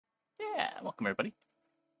Yeah, welcome everybody.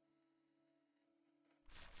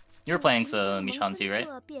 You were playing some Xian too, right?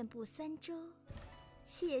 遍布三周，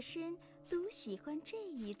妾身独喜欢这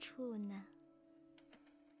一处呢。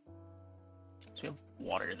 So we have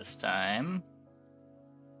water this time.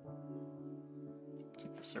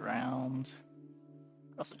 Keep this around.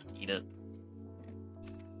 Also just eat it.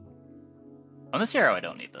 On this hero, I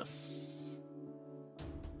don't need this.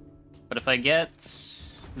 But if I get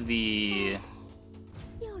the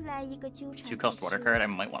又来一个纠缠。 2-cost water card, I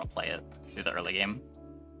might want to play it through the early game.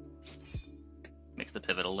 Makes the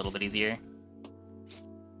pivot a little bit easier.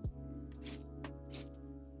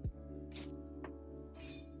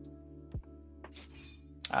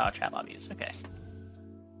 Oh, trap obvious, okay.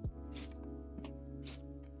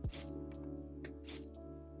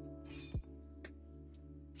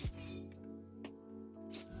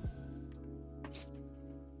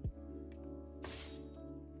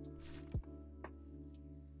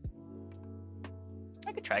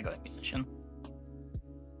 I could try going musician.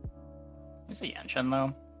 Is a Yanshen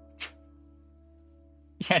though?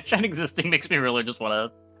 Yanshen existing makes me really just want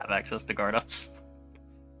to have access to guard ups.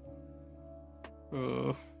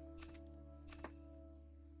 What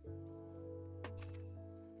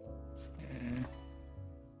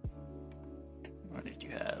did you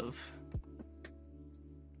have?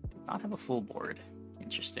 Did not have a full board.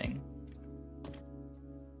 Interesting.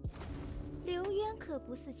 流渊可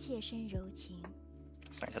不是妾身柔情。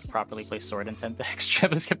 Starting to properly play sword intent decks.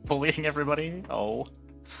 Trevor's kept bullying everybody. Oh.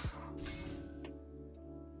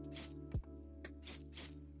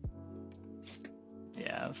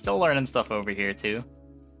 Yeah, still learning stuff over here too.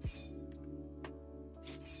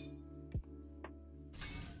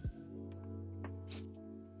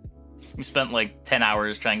 We spent like 10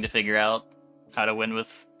 hours trying to figure out how to win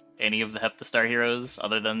with any of the Heptastar heroes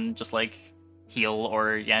other than just like heal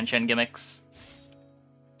or Yanshen gimmicks.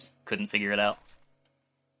 Just couldn't figure it out.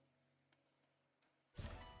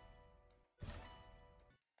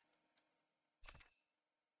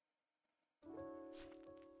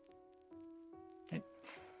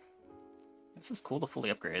 This is cool to fully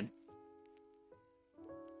upgrade.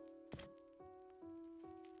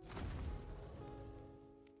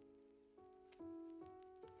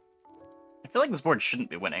 I feel like this board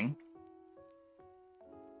shouldn't be winning.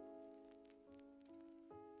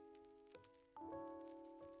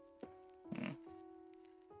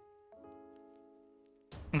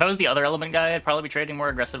 If that was the other element guy, I'd probably be trading more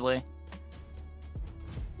aggressively.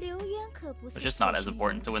 It's just not as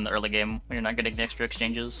important to win the early game when you're not getting the extra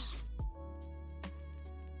exchanges.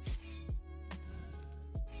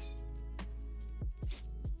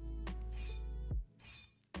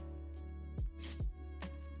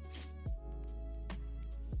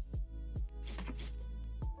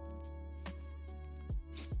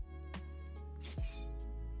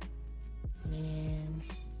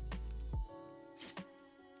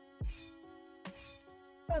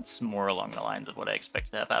 That's more along the lines of what I expect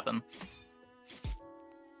to have happen.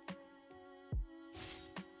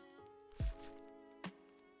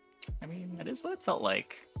 I mean, that is what it felt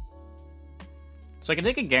like. So I can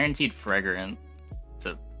take a guaranteed fragrant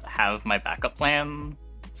to have my backup plan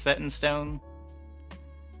set in stone.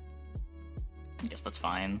 I guess that's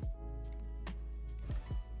fine.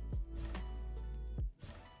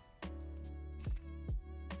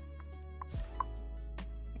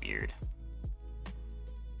 Weird.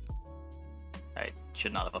 I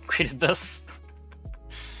should not have upgraded this.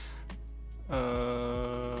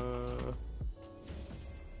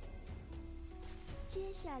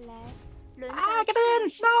 Get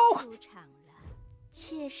in! No!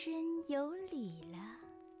 妾身有礼了。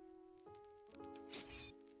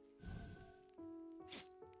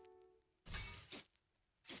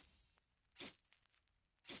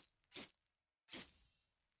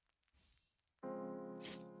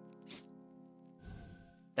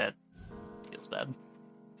 That feels bad.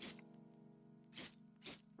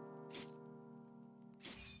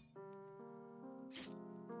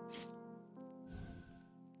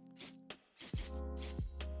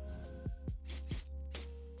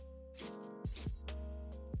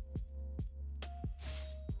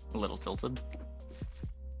 A little tilted.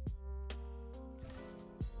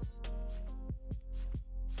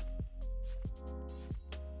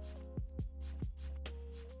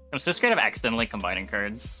 I'm so scared of accidentally combining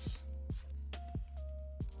cards.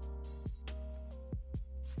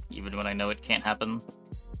 Even when I know it can't happen.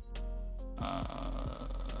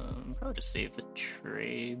 Probably just save the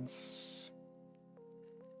trades.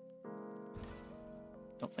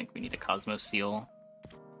 Don't think we need a Cosmos Seal.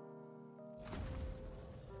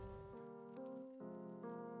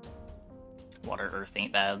 Water Earth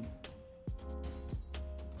ain't bad.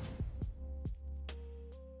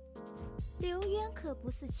 流渊可不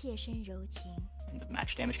是妾身柔情。 And the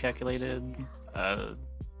match damage calculated.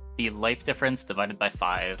 The life difference divided by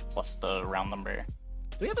 5 plus the round number.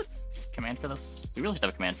 Do we have a command for this? We really should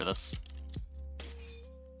have a command for this.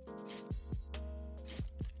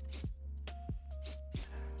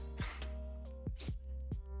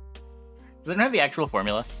 Does it have the actual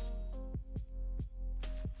formula?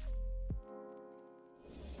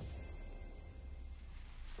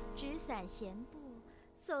 纸伞闲步，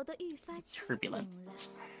走得愈发轻盈了。 Turbulent.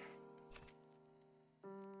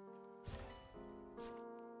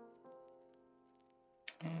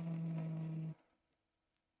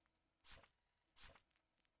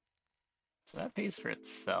 So that pays for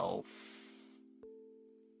itself.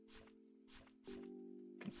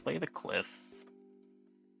 Can play the cliff.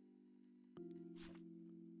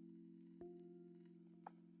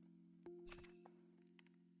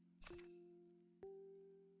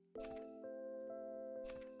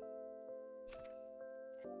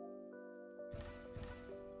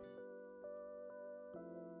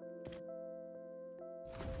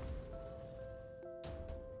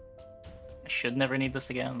 I should never need this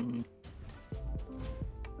again.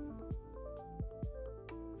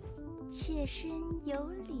 妾身有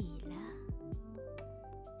礼了。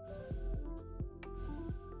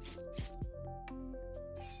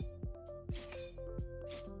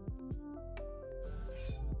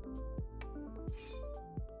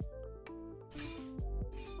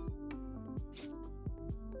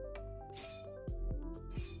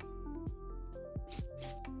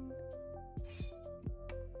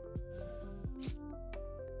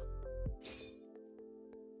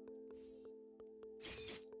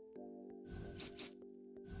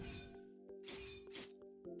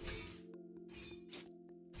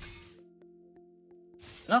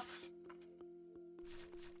 Enough.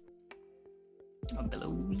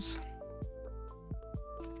 Billows.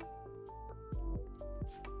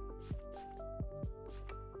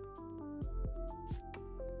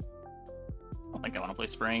 I don't think I want to play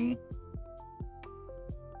Spring.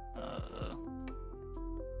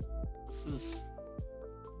 This is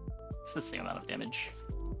the same amount of damage.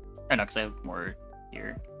 Or no, because I have more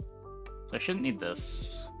here. So I shouldn't need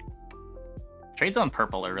this. Trades on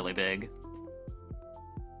purple are really big.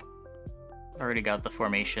 Already got the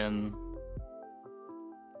formation.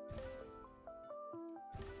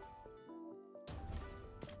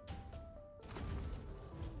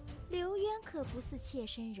流渊可不是妾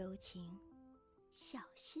身柔情，小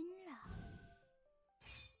心了。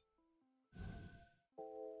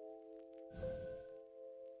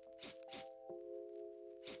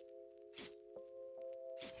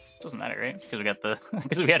 Doesn't matter, right? Because we got the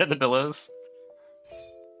because we added the billows.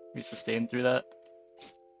 We sustained through that.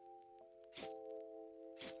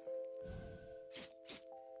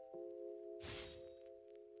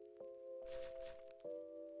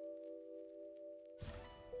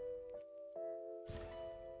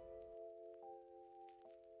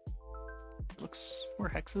 Looks 4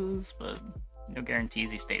 hexes, but no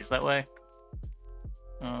guarantees he stays that way.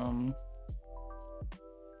 You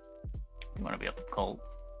want to be up with Cult.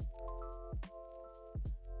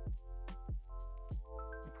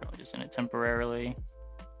 Probably just in it temporarily.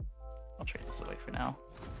 I'll trade this away for now.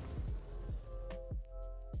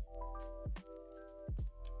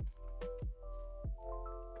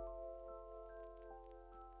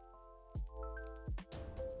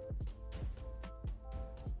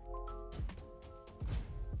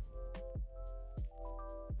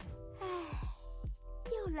唉，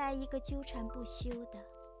又来一个纠缠不休的。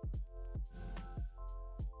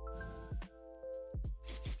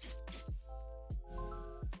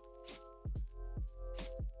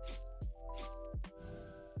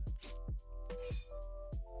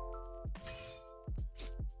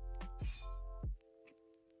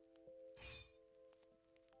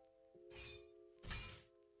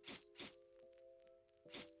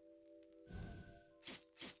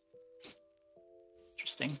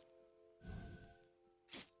 Interesting.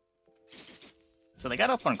 So they got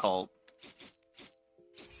up on Cult,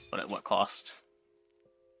 but at what cost?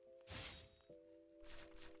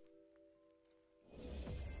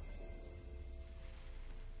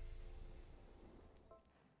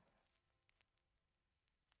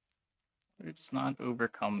 It does not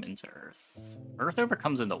overcome into Earth. Earth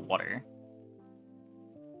overcomes into water.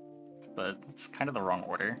 But it's kind of the wrong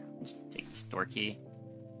order. Just take this door key.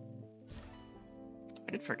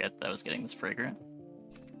 I did forget that I was getting this fragrant.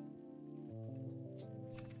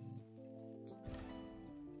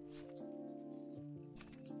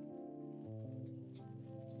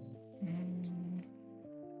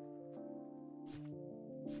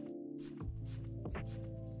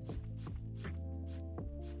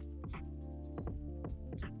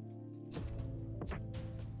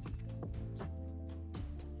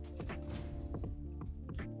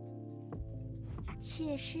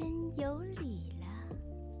 妾身有礼了。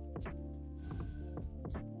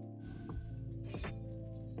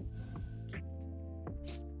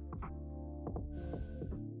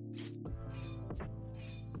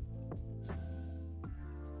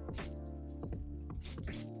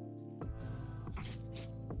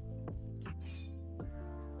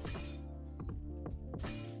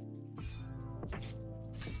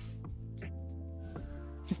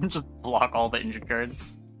Just block all the injured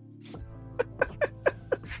cards.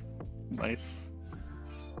 Nice.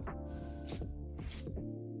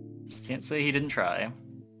 Can't say he didn't try. I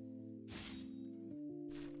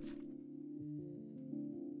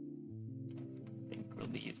think we'll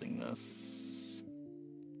be using this.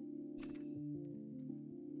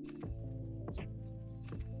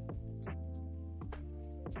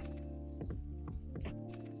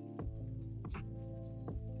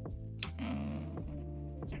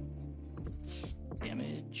 It's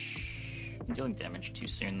damage. I'm dealing damage too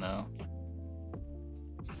soon though.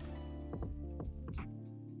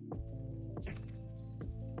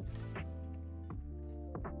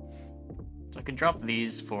 So I could drop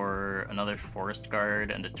these for another Forest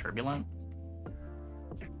Guard and a Turbulent.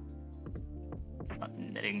 Not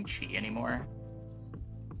knitting chi anymore.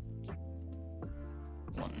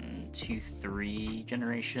 1, 2, 3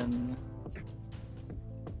 generation.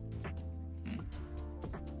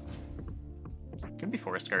 Could be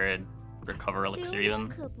Forest Guard, recover 流 Elixir 言 even.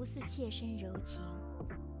 可不是妾身柔情，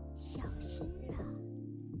小心了。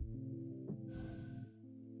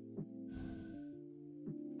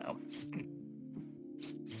 Oh.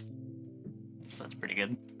 So that's pretty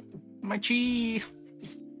good. My chi!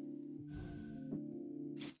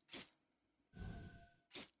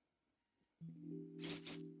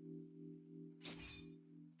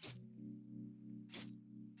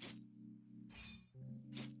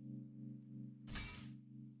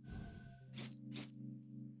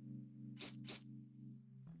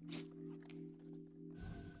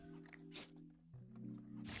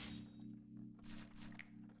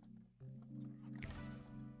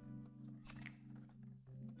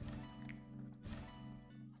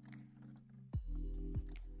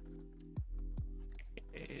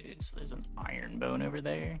 Okay, so there's an Iron Bone over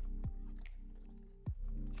there.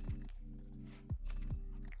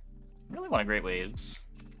 I really want a Great Waves.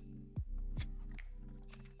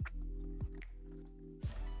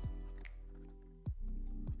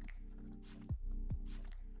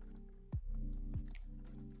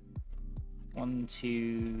 One,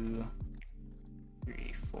 2,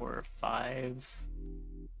 3, 4, 5.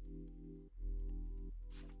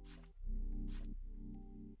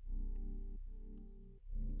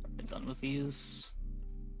 Probably done with these.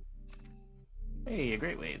 Hey,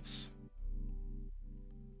 Great Waves.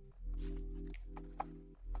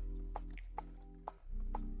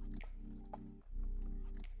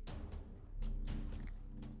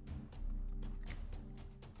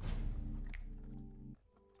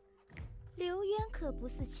流言可不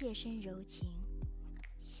是妾身柔情，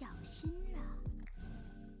小心了。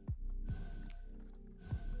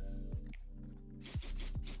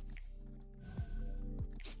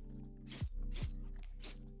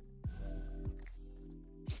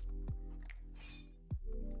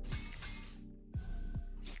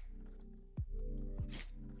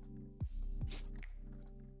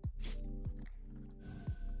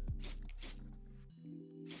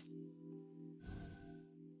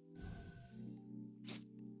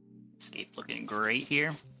 Escape looking great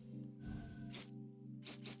here.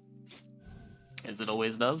 As it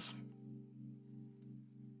always does.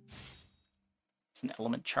 It's an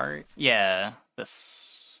element chart. Yeah,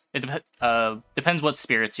 this... It depends what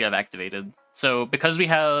spirits you have activated. So because we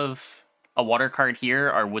have a water card here,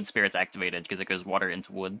 our wood spirit's activated because it goes water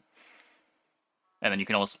into wood. And then you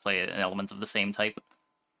can also play an element of the same type.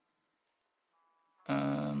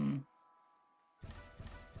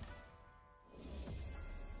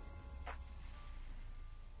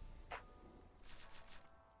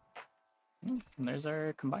 And there's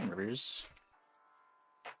our combined rivers.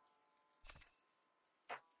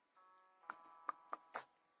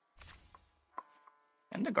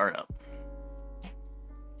 And the guard up.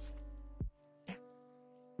 I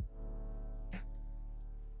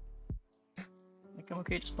think I'm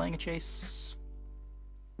okay just playing a chase.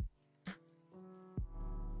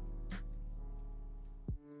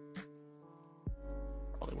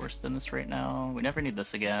 Probably worse than this right now. We never need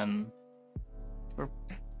this again. We're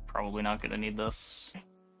probably not gonna need this.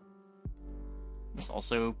 This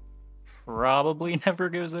also probably never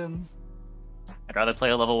goes in. I'd rather play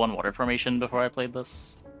a level 1 water formation before I played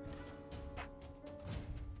this.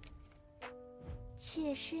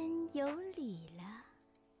 妾身有礼了。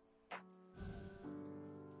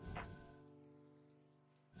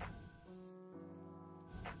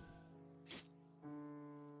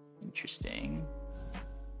Interesting.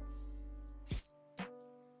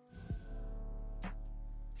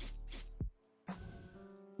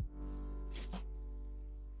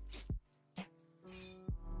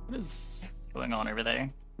 What is going on over there?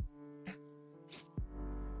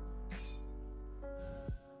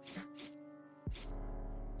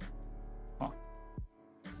 Huh.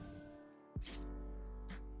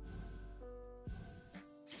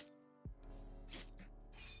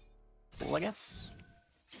 Cool, I guess.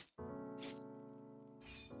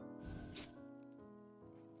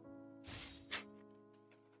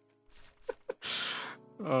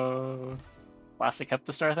 Classic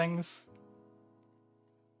Heptastar things.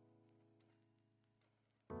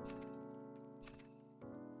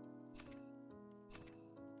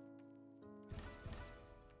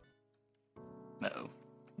 No,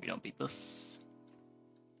 we don't beat this.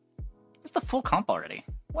 It's the full comp already.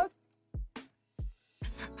 What?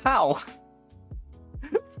 How?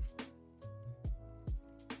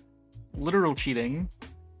 Literal cheating.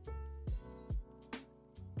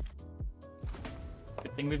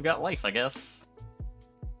 Good thing we've got life, I guess.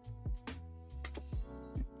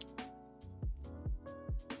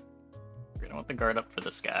 We're gonna want the guard up for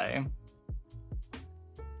this guy.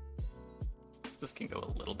 So this can go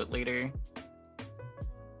a little bit later.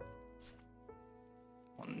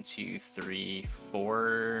 1, 2, 3,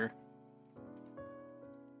 4.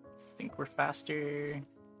 I think we're faster.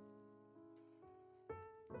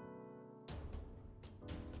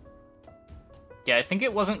 Yeah, I think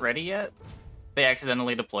it wasn't ready yet. They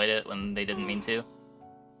accidentally deployed it when they didn't mean to.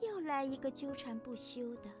 又来一个纠缠不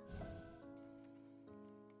休的。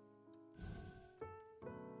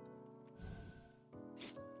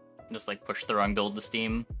 Just like push the wrong build to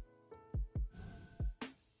Steam.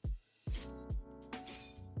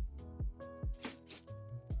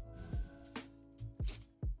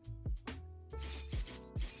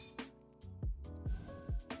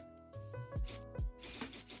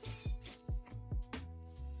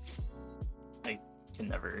 I can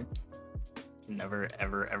never,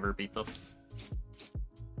 ever beat this.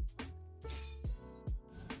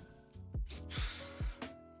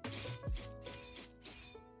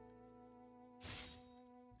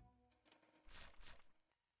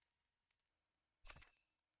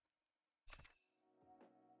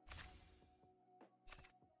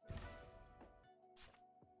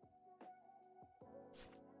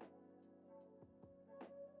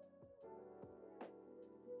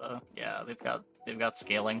 Yeah, they've got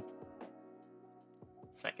scaling.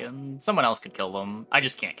 Second, someone else could kill them. I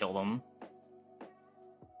just can't kill them.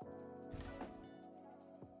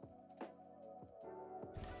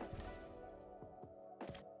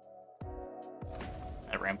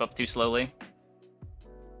 I ramp up too slowly.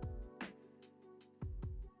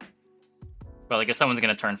 But like if someone's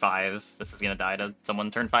gonna turn 5, this is gonna die to someone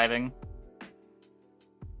turn 5ing.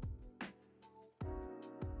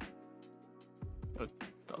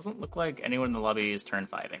 Doesn't look like anyone in the lobby is turn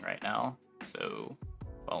 5ing right now, so,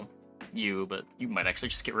 well, but you might actually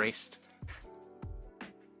just get raced.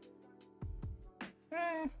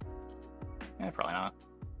 Probably not.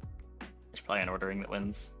 There's probably an ordering that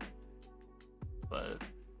wins, but...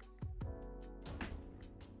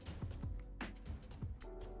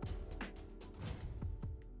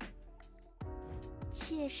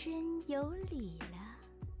妾身有礼了。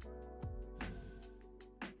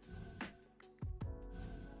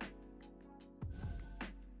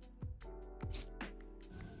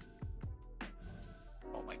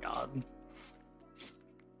 God. It's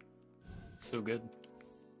so good.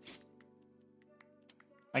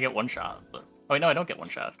 I get one shot, but... Oh wait, no, I don't get one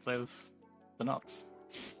shot, because I have the nuts.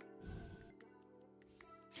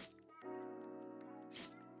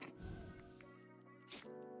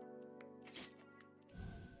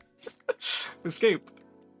 Escape!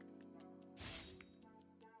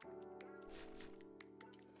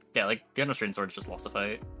 Yeah, like, the Unrestrained Swords just lost the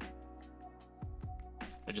fight.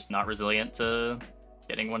 They're just not resilient to...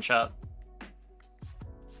 getting one shot.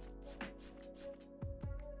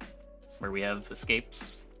 Where we have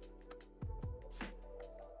escapes.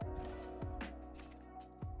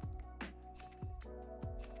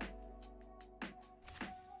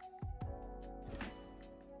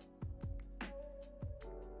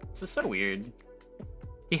 This is so weird.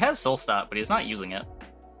 He has Soul Stop, but he's not using it.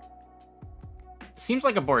 It seems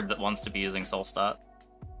like a board that wants to be using Soul Stop.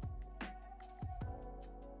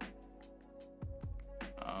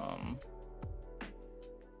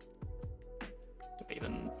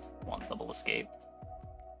 Escape.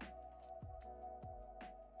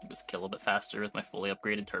 Just kill a bit faster with my fully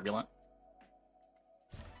upgraded Turbulent.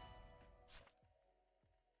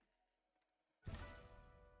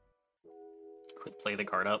 Quick play the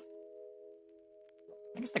card up.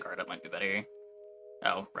 guess the guard up might be better.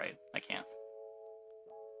 Oh, right. I can't.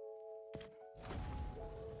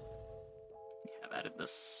 Yeah, I've added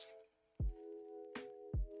this.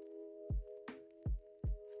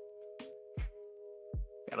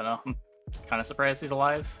 I don't know. I'm kind of surprised he's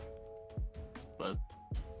alive. But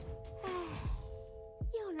唉，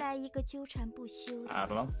又来一个纠缠不休的。 I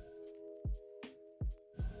don't know.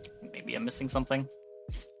 Maybe I'm missing something.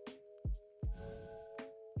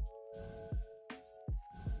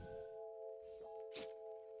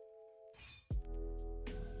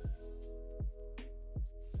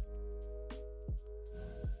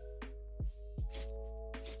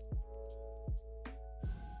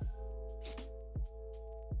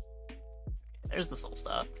 There's the soul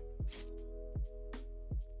stop.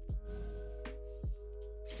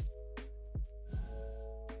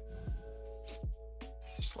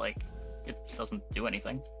 Just like, it doesn't do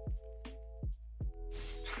anything.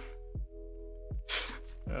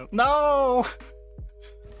 No!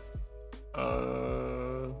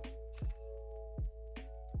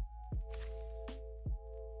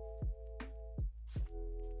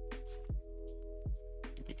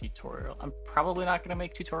 The tutorial. I'm probably not gonna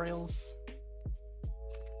make tutorials.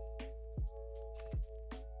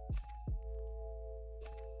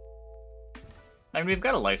 I mean, we've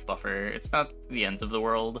got a life buffer. It's not the end of the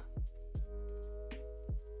world.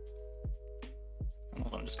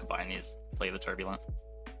 Hold on, just combine these. Play the Turbulent.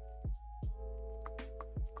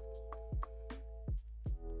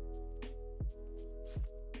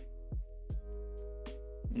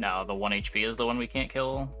 No, the 1 HP is the one we can't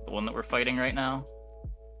kill. The one that we're fighting right now.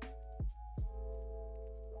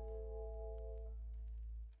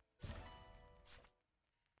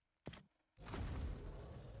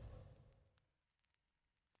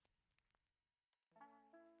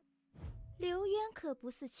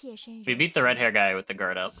 We beat the red hair guy with the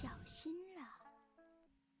guard up. 小心了。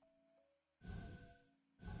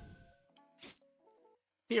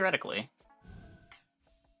 Theoretically.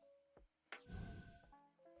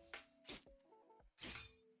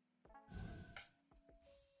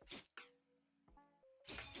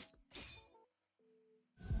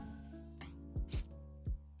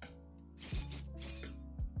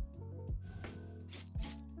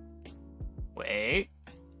 Wait.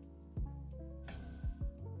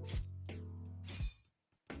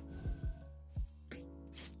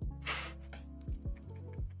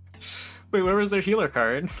 Wait, where was their healer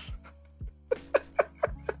card?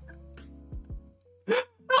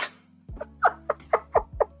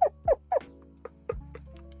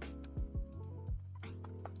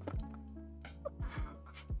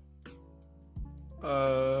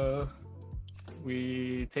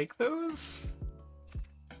 We take those?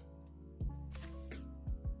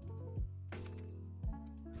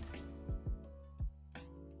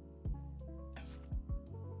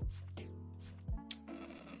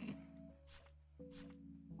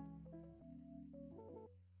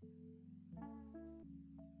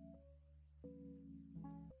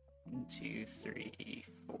 One, two, three,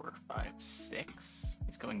 four, five, six.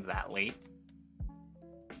 He's going that late.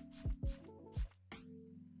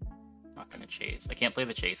 Not gonna chase. I can't play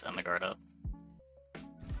the chase and the guard up.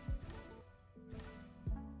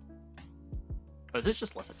 Oh, this is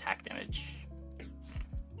just less attack damage.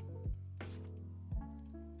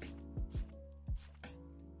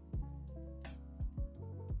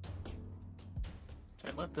 So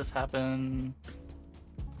I let this happen.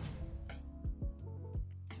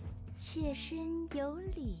 妾身有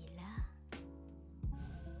礼了。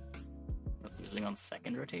 Losing on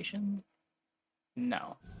second rotation?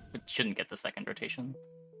 No. It shouldn't get the second rotation.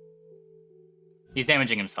 He's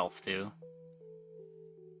damaging himself too.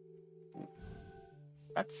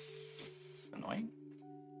 That's annoying.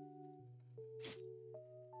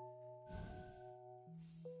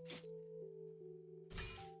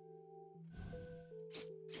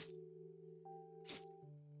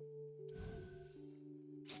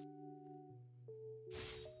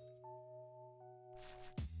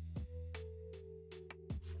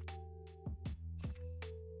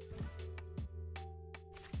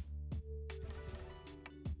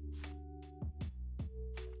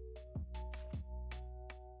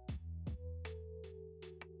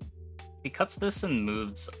 If he cuts this and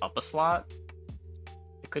moves up a slot,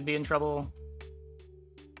 it could be in trouble.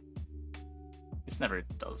 This never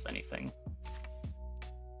does anything.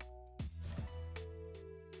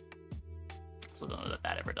 So don't know that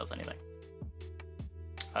that ever does anything.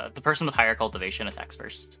 The person with higher cultivation attacks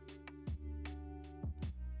first.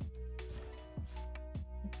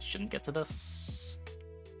 Shouldn't get to this.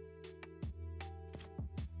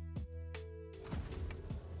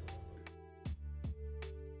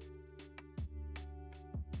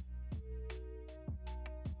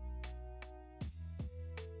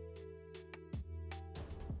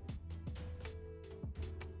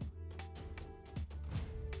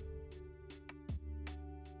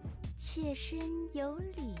 妾身有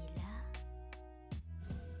礼了。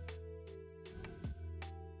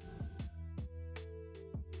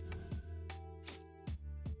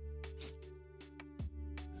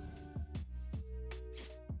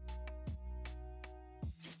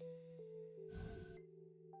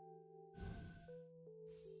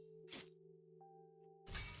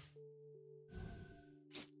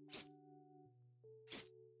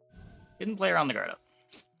Didn't play around the guard up.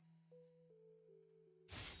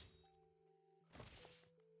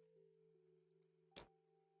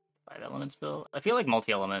 5 elements build. I feel like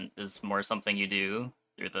multi-element is more something you do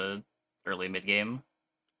through the early mid game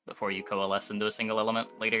before you coalesce into a single element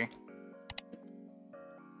later.